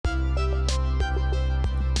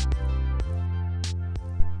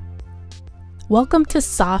Welcome to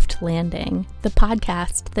Soft Landing, the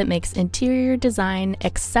podcast that makes interior design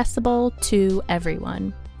accessible to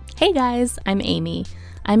everyone. Hey guys, I'm Amy.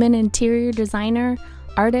 I'm an interior designer,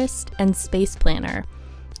 artist, and space planner.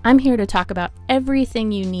 I'm here to talk about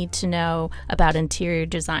everything you need to know about interior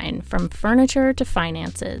design, from furniture to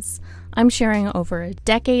finances. I'm sharing over a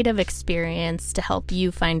decade of experience to help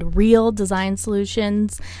you find real design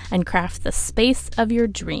solutions and craft the space of your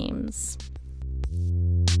dreams.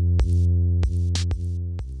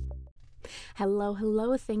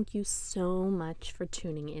 Hello. Thank you so much for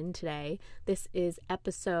tuning in today. This is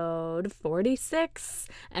episode 46,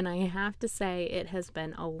 and I have to say it has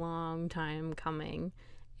been a long time coming.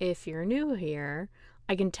 If you're new here,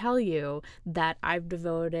 I can tell you that I've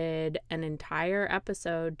devoted an entire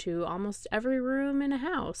episode to almost every room in a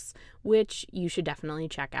house, which you should definitely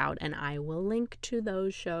check out, and I will link to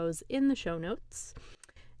those shows in the show notes.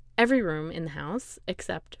 Every room in the house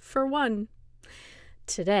except for one.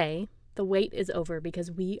 Today, the wait is over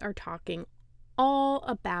because we are talking all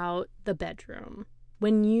about the bedroom.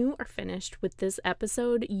 When you are finished with this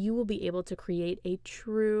episode, you will be able to create a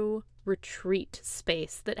true retreat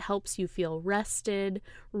space that helps you feel rested,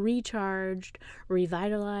 recharged,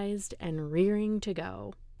 revitalized, and rearing to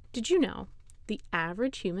go. Did you know the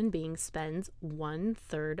average human being spends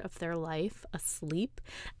 1/3 of their life asleep?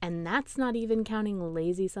 And that's not even counting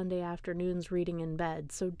lazy Sunday afternoons reading in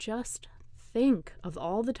bed. So just think of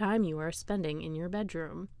all the time you are spending in your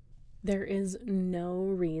bedroom. There is no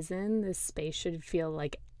reason this space should feel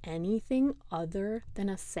like anything other than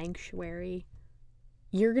a sanctuary.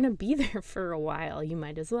 You're going to be there for a while. You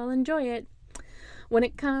might as well enjoy it. When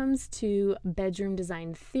it comes to bedroom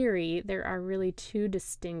design theory, there are really two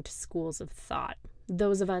distinct schools of thought.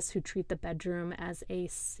 Those of us who treat the bedroom as a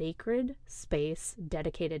sacred space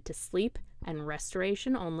dedicated to sleep and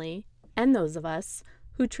restoration only, and those of us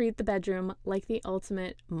who treat the bedroom like the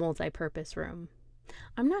ultimate multi-purpose room.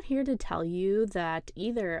 I'm not here to tell you that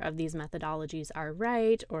either of these methodologies are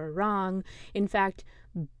right or wrong. In fact,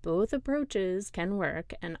 both approaches can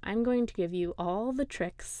work, and I'm going to give you all the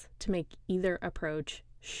tricks to make either approach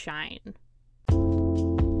shine.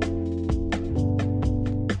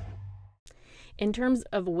 In terms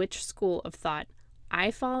of which school of thought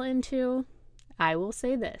I fall into, I will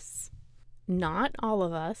say this. Not all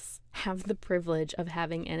of us have the privilege of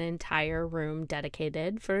having an entire room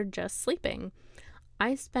dedicated for just sleeping.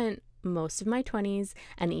 I spent most of my 20s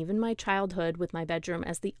and even my childhood with my bedroom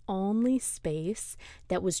as the only space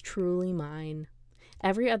that was truly mine.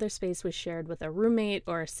 Every other space was shared with a roommate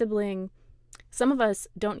or a sibling. Some of us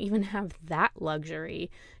don't even have that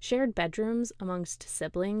luxury. Shared bedrooms amongst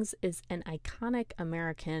siblings is an iconic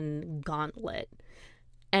American gauntlet.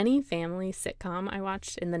 Any family sitcom I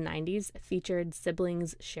watched in the 90s featured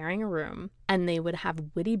siblings sharing a room, and they would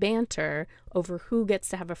have witty banter over who gets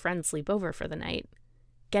to have a friend sleep over for the night.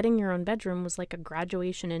 Getting your own bedroom was like a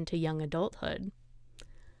graduation into young adulthood.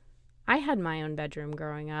 I had my own bedroom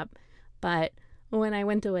growing up, but when I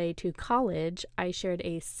went away to college, I shared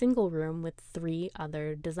a single room with 3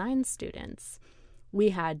 other design students.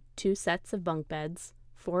 We had 2 sets of bunk beds,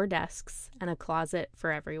 4 desks, and a closet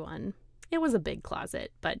for everyone. It was a big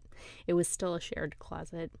closet, but it was still a shared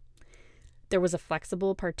closet. There was a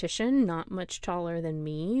flexible partition, not much taller than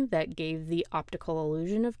me, that gave the optical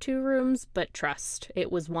illusion of 2 rooms, but trust,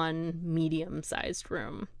 it was one medium-sized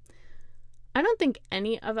room. I don't think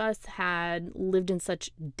any of us had lived in such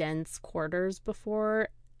dense quarters before,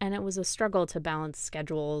 and it was a struggle to balance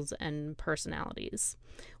schedules and personalities.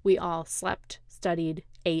 We all slept, studied,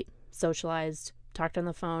 ate, socialized, talked on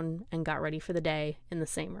the phone, and got ready for the day in the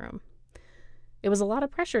same room. It was a lot of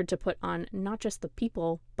pressure to put on not just the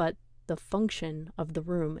people, but the function of the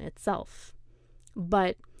room itself.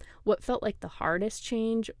 But what felt like the hardest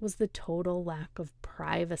change was the total lack of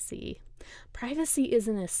privacy. Privacy is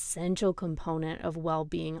an essential component of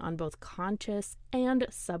well-being on both conscious and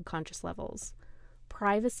subconscious levels.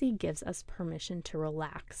 Privacy gives us permission to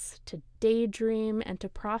relax, to daydream, and to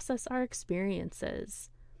process our experiences.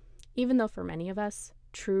 Even though for many of us,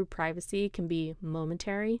 true privacy can be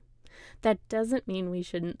momentary, that doesn't mean we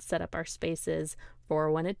shouldn't set up our spaces for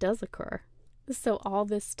when it does occur. So all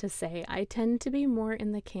this to say, I tend to be more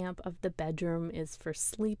in the camp of the bedroom is for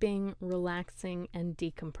sleeping, relaxing, and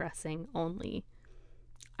decompressing only.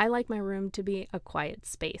 I like my room to be a quiet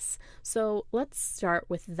space. So let's start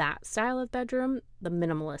with that style of bedroom, the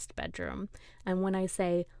minimalist bedroom. And when I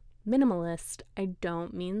say minimalist, I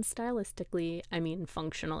don't mean stylistically, I mean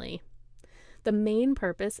functionally. The main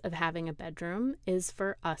purpose of having a bedroom is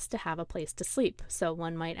for us to have a place to sleep. So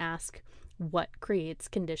one might ask, what creates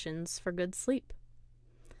conditions for good sleep?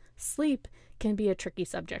 Sleep can be a tricky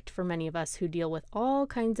subject for many of us who deal with all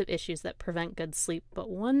kinds of issues that prevent good sleep, but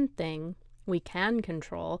one thing we can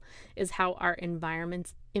control is how our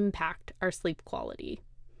environments impact our sleep quality.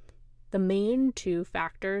 The main two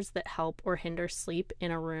factors that help or hinder sleep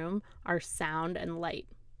in a room are sound and light.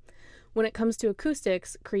 When it comes to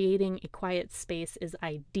acoustics, creating a quiet space is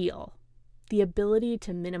ideal. The ability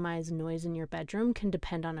to minimize noise in your bedroom can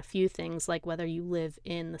depend on a few things, like whether you live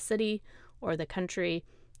in the city or the country,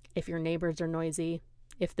 if your neighbors are noisy,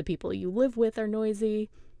 if the people you live with are noisy,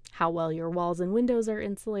 how well your walls and windows are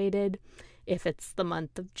insulated, if it's the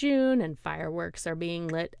month of June and fireworks are being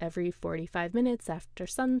lit every 45 minutes after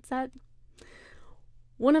sunset.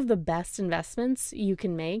 One of the best investments you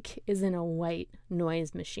can make is in a white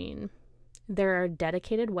noise machine. There are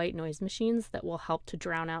dedicated white noise machines that will help to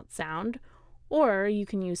drown out sound, or you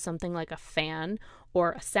can use something like a fan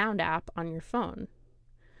or a sound app on your phone.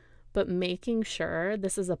 But making sure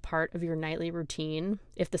this is a part of your nightly routine,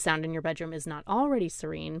 if the sound in your bedroom is not already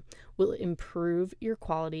serene, will improve your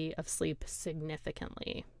quality of sleep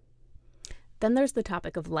significantly. Then there's the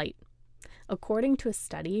topic of light. According to a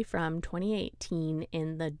study from 2018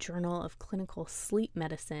 in the Journal of Clinical Sleep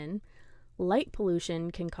Medicine, light pollution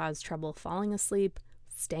can cause trouble falling asleep,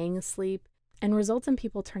 staying asleep, and results in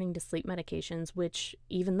people turning to sleep medications, which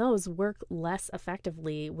even those work less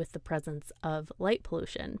effectively with the presence of light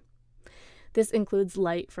pollution. This includes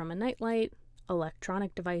light from a nightlight,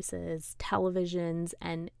 electronic devices, televisions,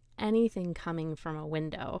 and anything coming from a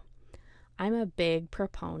window. I'm a big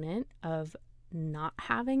proponent of not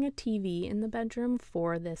having a TV in the bedroom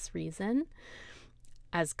for this reason.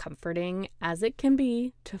 As comforting as it can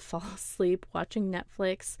be to fall asleep watching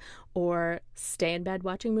Netflix or stay in bed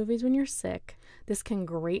watching movies when you're sick, this can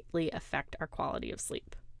greatly affect our quality of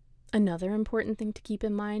sleep. Another important thing to keep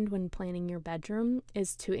in mind when planning your bedroom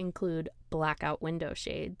is to include blackout window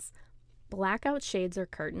shades. Blackout shades or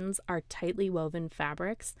curtains are tightly woven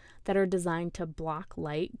fabrics that are designed to block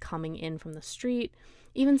light coming in from the street,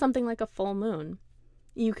 even something like a full moon.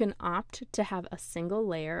 You can opt to have a single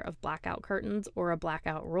layer of blackout curtains or a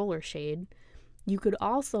blackout roller shade. You could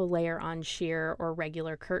also layer on sheer or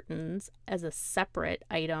regular curtains as a separate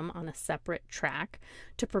item on a separate track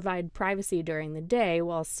to provide privacy during the day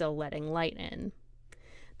while still letting light in.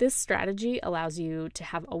 This strategy allows you to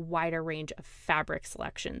have a wider range of fabric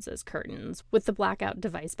selections as curtains, with the blackout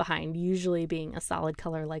device behind usually being a solid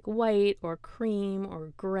color like white or cream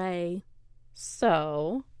or gray.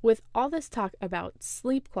 So, with all this talk about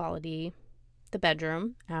sleep quality, the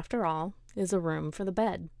bedroom, after all, is a room for the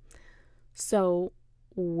bed. So,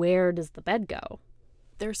 where does the bed go?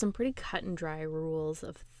 There are some pretty cut and dry rules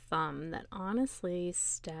of thumb that honestly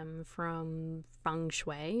stem from feng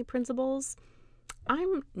shui principles.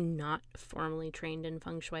 I'm not formally trained in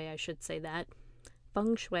feng shui, I should say that.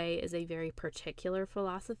 Feng shui is a very particular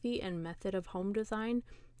philosophy and method of home design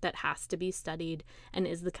that has to be studied and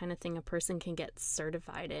is the kind of thing a person can get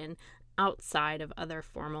certified in outside of other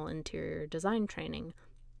formal interior design training.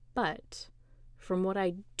 But from what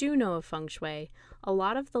I do know of feng shui, a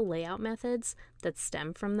lot of the layout methods that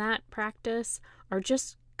stem from that practice are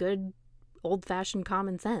just good old-fashioned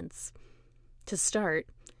common sense. To start,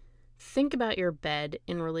 think about your bed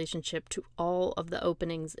in relationship to all of the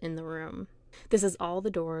openings in the room. This is all the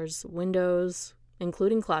doors, windows,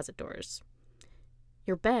 including closet doors.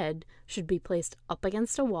 Your bed should be placed up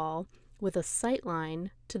against a wall with a sight line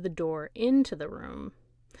to the door into the room.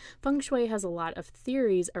 Feng Shui has a lot of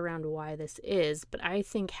theories around why this is, but I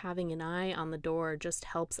think having an eye on the door just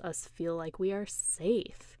helps us feel like we are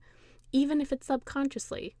safe, even if it's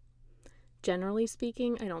subconsciously. Generally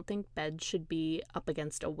speaking, I don't think beds should be up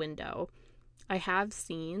against a window. I have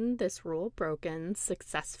seen this rule broken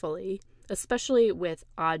successfully, especially with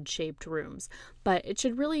odd-shaped rooms, but it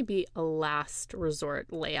should really be a last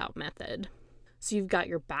resort layout method. So you've got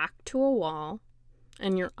your back to a wall,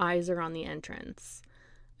 and your eyes are on the entrance.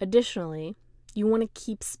 Additionally, you want to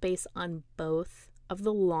keep space on both of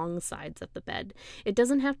the long sides of the bed. It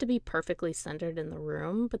doesn't have to be perfectly centered in the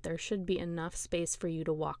room, but there should be enough space for you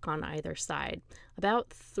to walk on either side. About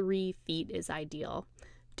 3 feet is ideal.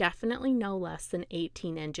 Definitely no less than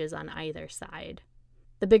 18 inches on either side.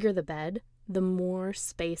 The bigger the bed, the more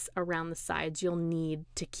space around the sides you'll need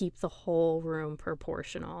to keep the whole room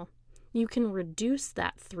proportional. You can reduce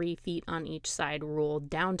that 3 feet on each side rule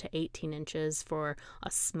down to 18 inches for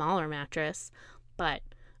a smaller mattress, but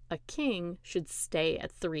a king should stay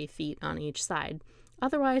at 3 feet on each side.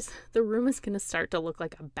 Otherwise, the room is going to start to look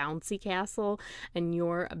like a bouncy castle and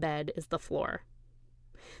your bed is the floor.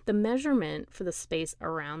 The measurement for the space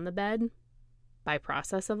around the bed by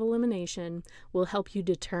process of elimination, will help you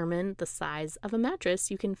determine the size of a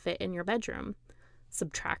mattress you can fit in your bedroom.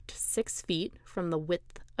 Subtract 6 feet from the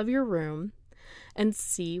width of your room and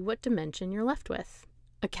see what dimension you're left with.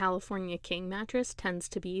 A California King mattress tends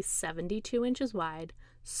to be 72 inches wide,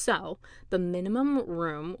 so the minimum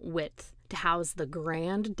room width to house the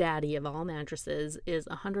granddaddy of all mattresses is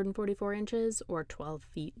 144 inches or 12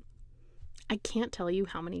 feet. I can't tell you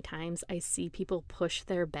how many times I see people push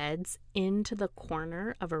their beds into the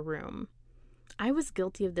corner of a room. I was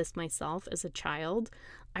guilty of this myself as a child.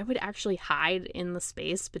 I would actually hide in the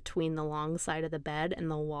space between the long side of the bed and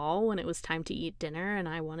the wall when it was time to eat dinner and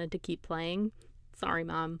I wanted to keep playing. Sorry,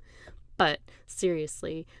 Mom. But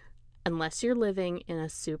seriously, unless you're living in a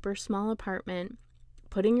super small apartment,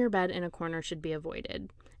 putting your bed in a corner should be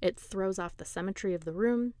avoided. It throws off the symmetry of the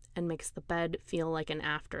room and makes the bed feel like an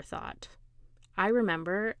afterthought. I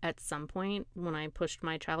remember at some point when I pushed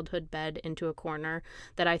my childhood bed into a corner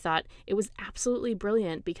that I thought it was absolutely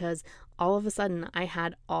brilliant because all of a sudden I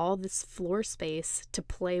had all this floor space to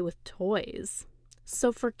play with toys.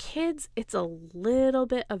 So for kids, it's a little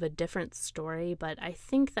bit of a different story, but I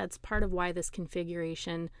think that's part of why this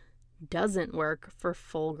configuration doesn't work for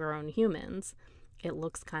full-grown humans. It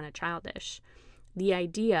looks kind of childish. The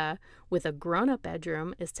idea with a grown-up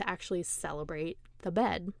bedroom is to actually celebrate the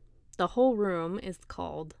bed. The whole room is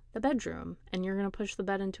called the bedroom, and you're going to push the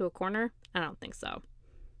bed into a corner? I don't think so.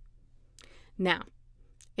 Now,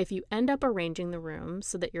 if you end up arranging the room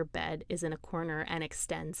so that your bed is in a corner and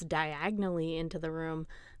extends diagonally into the room,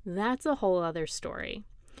 that's a whole other story.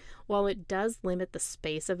 While it does limit the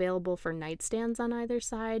space available for nightstands on either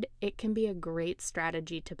side, it can be a great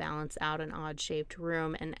strategy to balance out an odd-shaped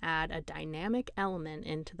room and add a dynamic element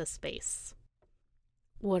into the space.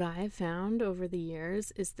 What I've found over the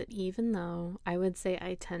years is that even though I would say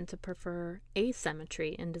I tend to prefer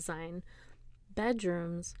asymmetry in design,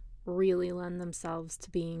 bedrooms really lend themselves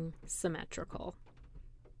to being symmetrical.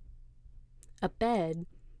 A bed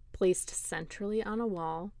placed centrally on a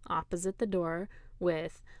wall opposite the door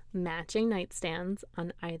with matching nightstands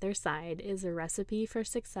on either side is a recipe for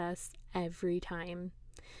success every time.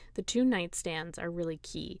 The 2 nightstands are really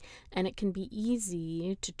key, and it can be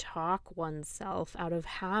easy to talk oneself out of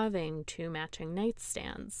having 2 matching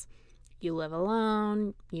nightstands. You live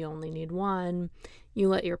alone, you only need one, you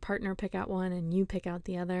let your partner pick out one and you pick out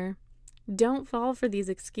the other. Don't fall for these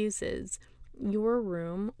excuses. Your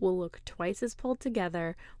room will look twice as pulled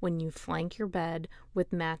together when you flank your bed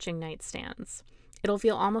with matching nightstands. It'll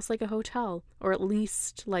feel almost like a hotel, or at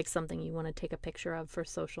least like something you want to take a picture of for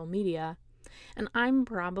social media. And I'm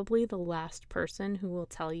probably the last person who will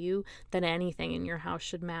tell you that anything in your house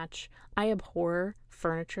should match. I abhor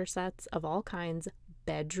furniture sets of all kinds,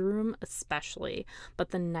 bedroom especially, but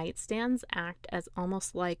the nightstands act as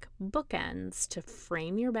almost like bookends to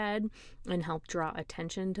frame your bed and help draw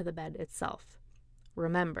attention to the bed itself.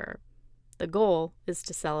 Remember, the goal is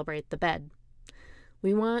to celebrate the bed.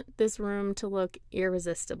 We want this room to look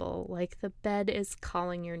irresistible, like the bed is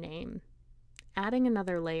calling your name. Adding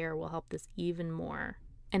another layer will help this even more.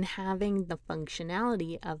 And having the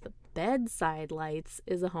functionality of bedside lights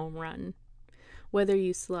is a home run. Whether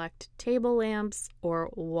you select table lamps or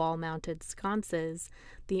wall-mounted sconces,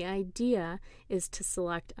 the idea is to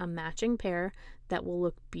select a matching pair that will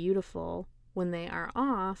look beautiful when they are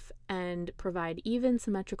off and provide even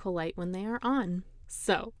symmetrical light when they are on.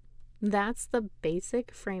 So, that's the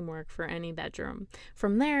basic framework for any bedroom.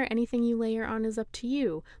 From there, anything you layer on is up to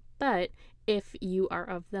you. But if you are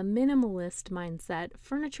of the minimalist mindset,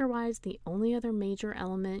 furniture-wise, the only other major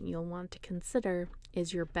element you'll want to consider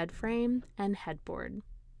is your bed frame and headboard.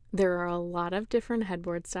 There are a lot of different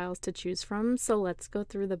headboard styles to choose from, so let's go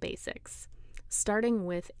through the basics. Starting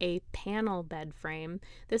with a panel bed frame,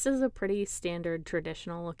 this is a pretty standard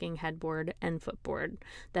traditional looking headboard and footboard.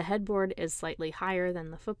 The headboard is slightly higher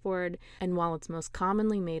than the footboard, and while it's most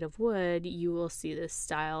commonly made of wood, you will see this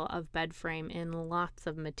style of bed frame in lots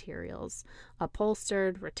of materials: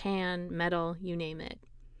 upholstered, rattan, metal, you name it.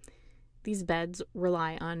 These beds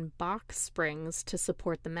rely on box springs to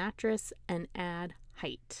support the mattress and add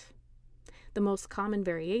height. The most common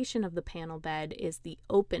variation of the panel bed is the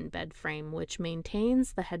open bed frame, which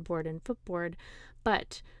maintains the headboard and footboard,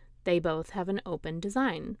 but they both have an open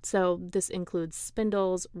design. So this includes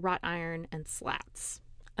spindles, wrought iron, and slats.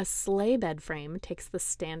 A sleigh bed frame takes the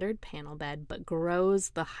standard panel bed but grows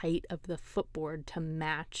the height of the footboard to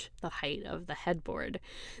match the height of the headboard.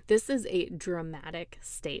 This is a dramatic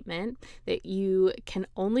statement that you can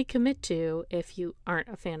only commit to if you aren't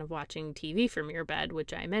a fan of watching TV from your bed,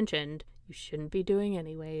 which I mentioned you shouldn't be doing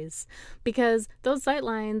anyways, because those sight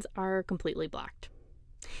lines are completely blocked.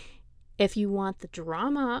 If you want the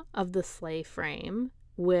drama of the sleigh frame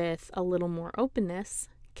with a little more openness,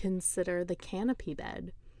 consider the canopy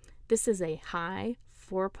bed. This is a high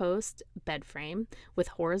 4-post bed frame with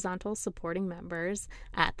horizontal supporting members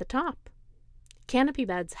at the top. Canopy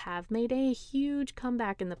beds have made a huge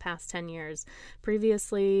comeback in the past 10 years,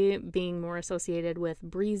 previously being more associated with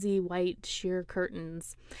breezy white sheer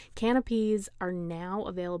curtains. Canopies are now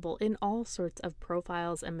available in all sorts of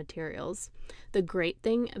profiles and materials. The great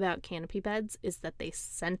thing about canopy beds is that they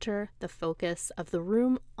center the focus of the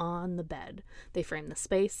room on the bed. They frame the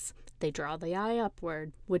space, they draw the eye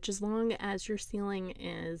upward, which as long as your ceiling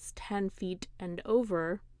is 10 feet and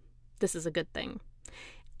over, this is a good thing.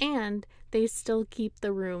 And they still keep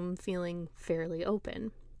the room feeling fairly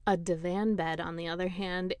open. A divan bed, on the other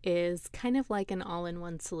hand, is kind of like an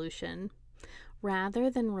all-in-one solution. Rather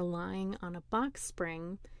than relying on a box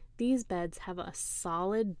spring, these beds have a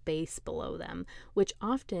solid base below them, which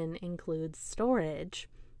often includes storage.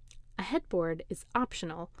 A headboard is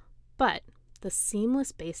optional, but the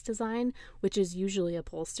seamless base design, which is usually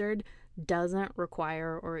upholstered, doesn't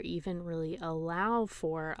require or even really allow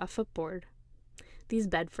for a footboard. These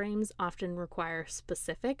bed frames often require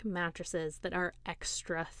specific mattresses that are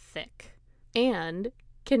extra thick and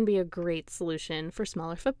can be a great solution for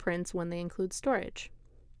smaller footprints when they include storage.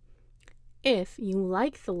 If you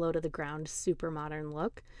like the low-to-the-ground super modern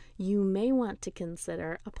look, you may want to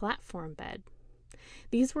consider a platform bed.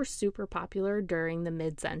 These were super popular during the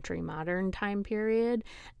mid-century modern time period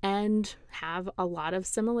and have a lot of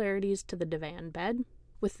similarities to the divan bed,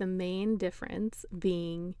 with the main difference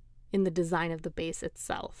being in the design of the base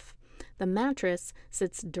itself. The mattress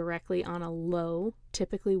sits directly on a low,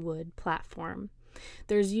 typically wood platform.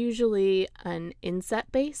 There's usually an inset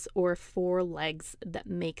base or 4 legs that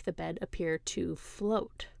make the bed appear to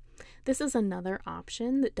float. This is another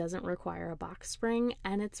option that doesn't require a box spring,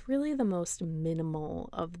 and it's really the most minimal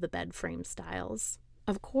of the bed frame styles.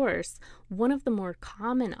 Of course, one of the more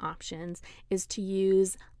common options is to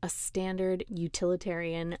use a standard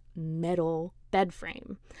utilitarian metal bed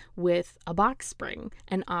frame with a box spring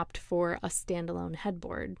and opt for a standalone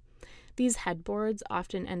headboard. These headboards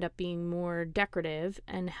often end up being more decorative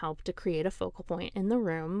and help to create a focal point in the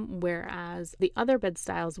room, whereas the other bed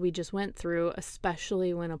styles we just went through,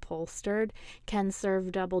 especially when upholstered, can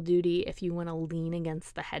serve double duty if you want to lean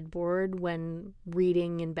against the headboard when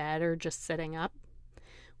reading in bed or just sitting up.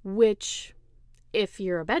 Which, if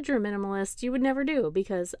you're a bedroom minimalist, you would never do,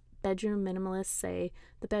 because bedroom minimalists say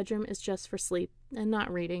the bedroom is just for sleep and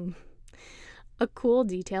not reading. A cool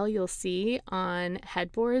detail you'll see on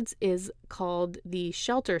headboards is called the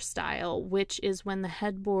shelter style, which is when the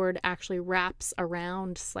headboard actually wraps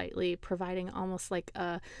around slightly, providing almost like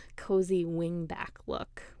a cozy wingback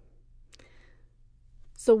look.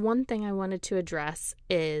 So one thing I wanted to address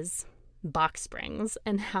is box springs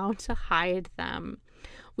and how to hide them.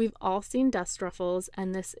 We've all seen dust ruffles,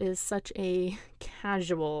 and this is such a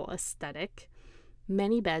casual aesthetic.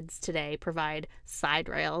 Many beds today provide side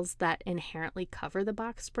rails that inherently cover the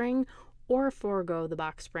box spring or forego the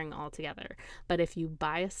box spring altogether. But if you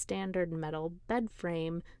buy a standard metal bed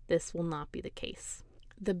frame, this will not be the case.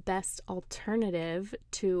 The best alternative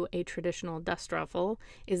to a traditional dust ruffle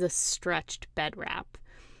is a stretched bed wrap.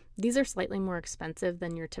 These are slightly more expensive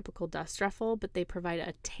than your typical dust ruffle, but they provide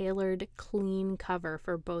a tailored, clean cover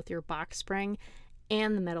for both your box spring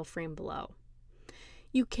and the metal frame below.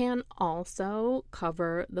 You can also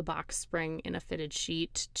cover the box spring in a fitted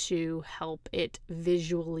sheet to help it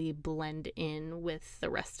visually blend in with the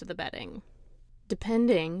rest of the bedding.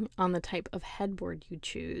 Depending on the type of headboard you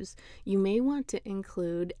choose, you may want to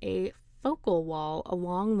include a focal wall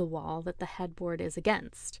along the wall that the headboard is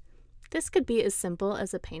against. This could be as simple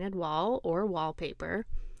as a painted wall or wallpaper.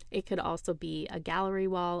 It could also be a gallery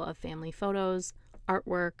wall of family photos,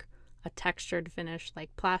 artwork, a textured finish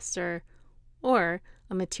like plaster, or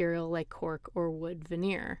a material like cork or wood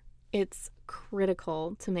veneer. It's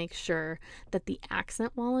critical to make sure that the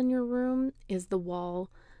accent wall in your room is the wall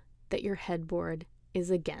that your headboard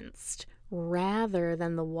is against, rather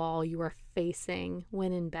than the wall you are facing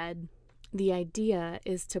when in bed. The idea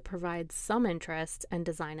is to provide some interest and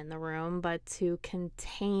design in the room, but to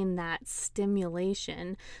contain that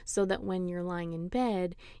stimulation so that when you're lying in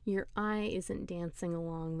bed, your eye isn't dancing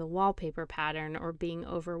along the wallpaper pattern or being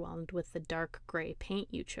overwhelmed with the dark gray paint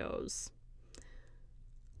you chose.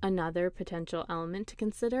 Another potential element to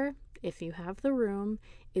consider, if you have the room,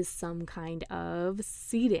 is some kind of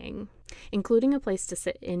seating. Including a place to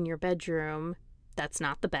sit in your bedroom that's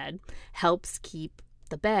not the bed helps keep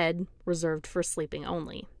the bed reserved for sleeping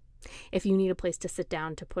only. If you need a place to sit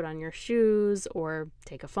down to put on your shoes or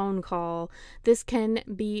take a phone call, this can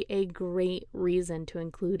be a great reason to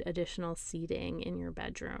include additional seating in your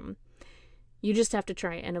bedroom. You just have to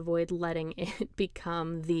try and avoid letting it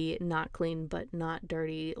become the not clean but not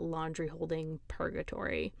dirty laundry holding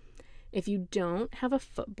purgatory. If you don't have a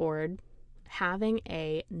footboard, having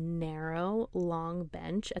a narrow, long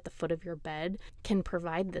bench at the foot of your bed can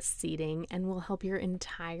provide this seating and will help your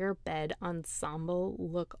entire bed ensemble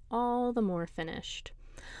look all the more finished.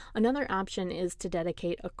 Another option is to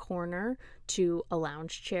dedicate a corner to a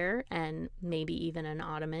lounge chair and maybe even an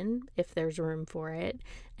ottoman if there's room for it,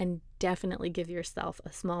 and definitely give yourself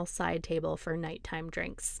a small side table for nighttime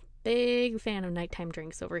drinks. Big fan of nighttime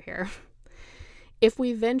drinks over here. If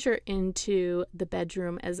we venture into the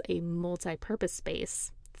bedroom as a multi-purpose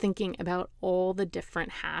space, thinking about all the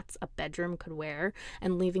different hats a bedroom could wear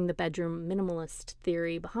and leaving the bedroom minimalist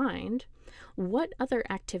theory behind, what other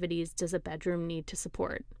activities does a bedroom need to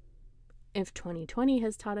support? If 2020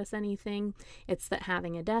 has taught us anything, it's that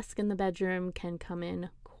having a desk in the bedroom can come in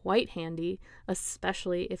quite handy,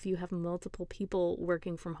 especially if you have multiple people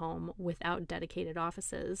working from home without dedicated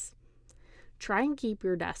offices. Try and keep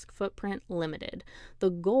your desk footprint limited.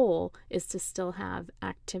 The goal is to still have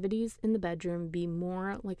activities in the bedroom be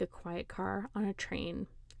more like a quiet car on a train.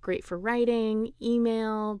 Great for writing,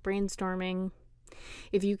 email, brainstorming.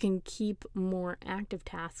 If you can keep more active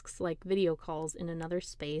tasks like video calls in another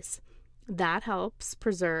space, that helps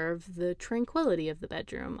preserve the tranquility of the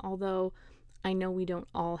bedroom, although I know we don't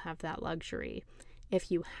all have that luxury. If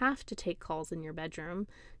you have to take calls in your bedroom,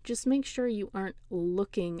 just make sure you aren't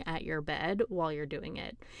looking at your bed while you're doing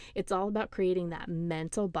it. It's all about creating that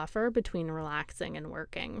mental buffer between relaxing and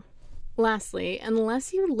working. Lastly,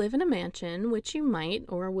 unless you live in a mansion, which you might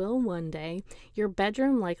or will one day, your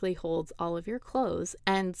bedroom likely holds all of your clothes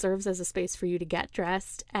and serves as a space for you to get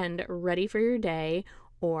dressed and ready for your day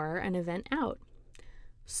or an event out.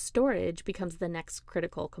 Storage becomes the next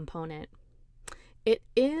critical component. It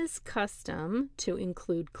is custom to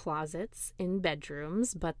include closets in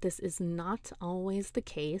bedrooms, but this is not always the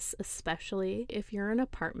case, especially if you're an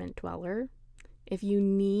apartment dweller. If you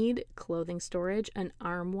need clothing storage, an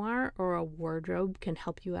armoire or a wardrobe can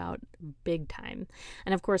help you out big time.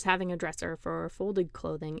 And of course, having a dresser for folded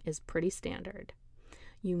clothing is pretty standard.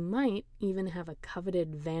 You might even have a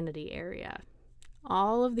coveted vanity area.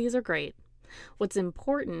 All of these are great. What's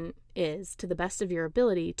important is, to the best of your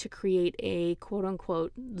ability, to create a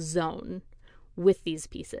quote-unquote zone with these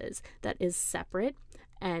pieces that is separate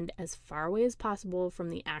and as far away as possible from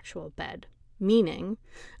the actual bed. Meaning,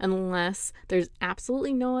 unless there's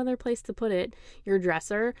absolutely no other place to put it, your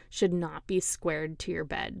dresser should not be squared to your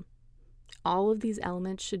bed. All of these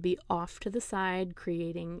elements should be off to the side,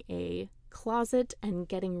 creating a closet and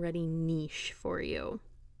getting ready niche for you.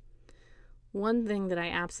 One thing that I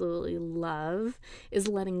absolutely love is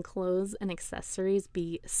letting clothes and accessories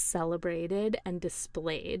be celebrated and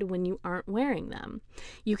displayed when you aren't wearing them.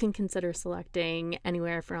 You can consider selecting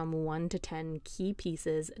anywhere from 1 to 10 key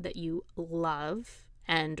pieces that you love,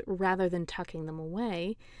 and rather than tucking them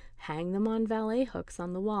away, hang them on valet hooks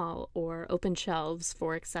on the wall or open shelves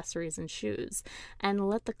for accessories and shoes, and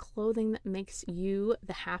let the clothing that makes you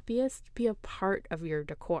the happiest be a part of your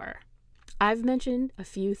decor. I've mentioned a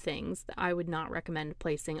few things that I would not recommend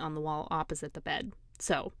placing on the wall opposite the bed.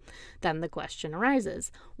 So then the question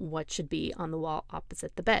arises, what should be on the wall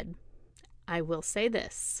opposite the bed? I will say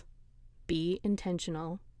this: be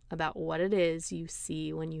intentional about what it is you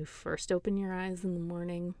see when you first open your eyes in the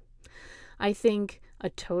morning. I think a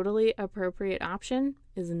totally appropriate option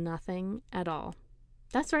is nothing at all.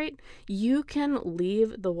 That's right, you can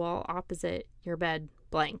leave the wall opposite your bed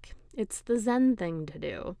blank. It's the Zen thing to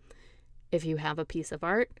do. If you have a piece of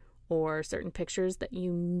art or certain pictures that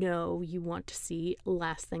you know you want to see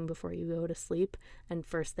last thing before you go to sleep and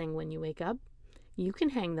first thing when you wake up, you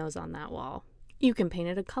can hang those on that wall. You can paint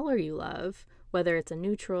it a color you love, whether it's a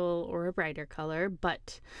neutral or a brighter color,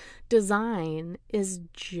 but design is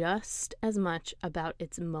just as much about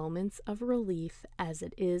its moments of relief as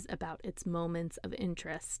it is about its moments of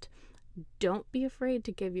interest. Don't be afraid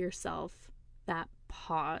to give yourself that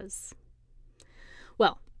pause.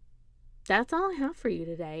 Well, that's all I have for you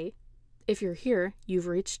today. If you're here, you've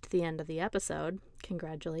reached the end of the episode.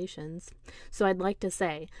 Congratulations. So I'd like to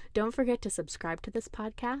say, don't forget to subscribe to this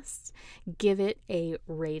podcast, give it a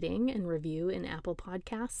rating and review in Apple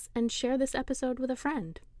Podcasts, and share this episode with a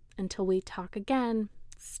friend. Until we talk again,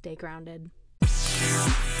 stay grounded.